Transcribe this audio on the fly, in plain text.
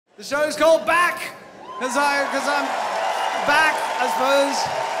The show's called Back, because I'm back, I suppose.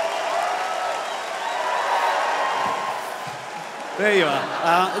 There you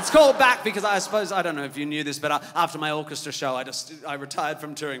are. It's called Back because I suppose, I don't know if you knew this, but after my orchestra show, I retired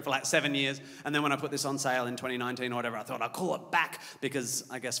from touring for like 7 years, and then when I put this on sale in 2019 or whatever, I thought I'd call it Back because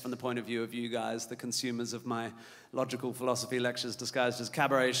I guess from the point of view of you guys, the consumers of my logical philosophy lectures disguised as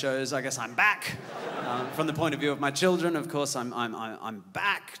cabaret shows, I guess I'm back. From the point of view of my children, of course, I'm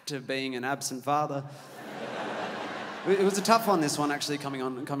back to being an absent father. It was a tough one, this one, actually, coming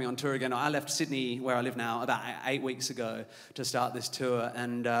on tour again. I left Sydney, where I live now, about 8 weeks ago to start this tour,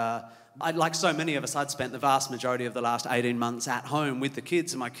 and like so many of us, I'd spent the vast majority of the last 18 months at home with the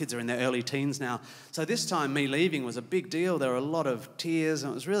kids, and my kids are in their early teens now. So this time, me leaving was a big deal. There were a lot of tears,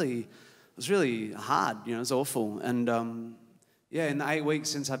 and it was really hard, you know, it was awful. And yeah, in the 8 weeks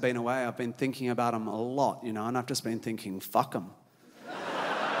since I've been away, I've been thinking about them a lot, you know, and I've just been thinking, fuck them.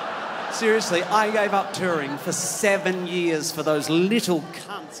 Seriously, I gave up touring for 7 years for those little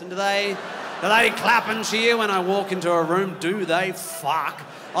cunts. And do they clap and cheer when I walk into a room? Do they? Fuck.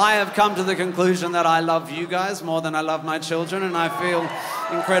 I have come to the conclusion that I love you guys more than I love my children, and I feel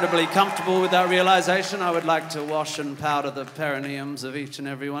incredibly comfortable with that realisation. I would like to wash and powder the perineums of each and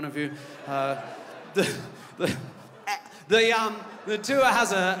every one of you. The tour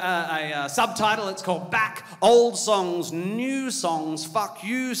has a subtitle. It's called Back, Old Songs, New Songs, Fuck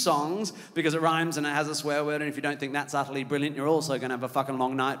You Songs, because it rhymes and it has a swear word, and if you don't think that's utterly brilliant, you're also going to have a fucking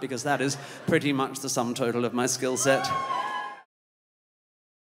long night, because that is pretty much the sum total of my skill set.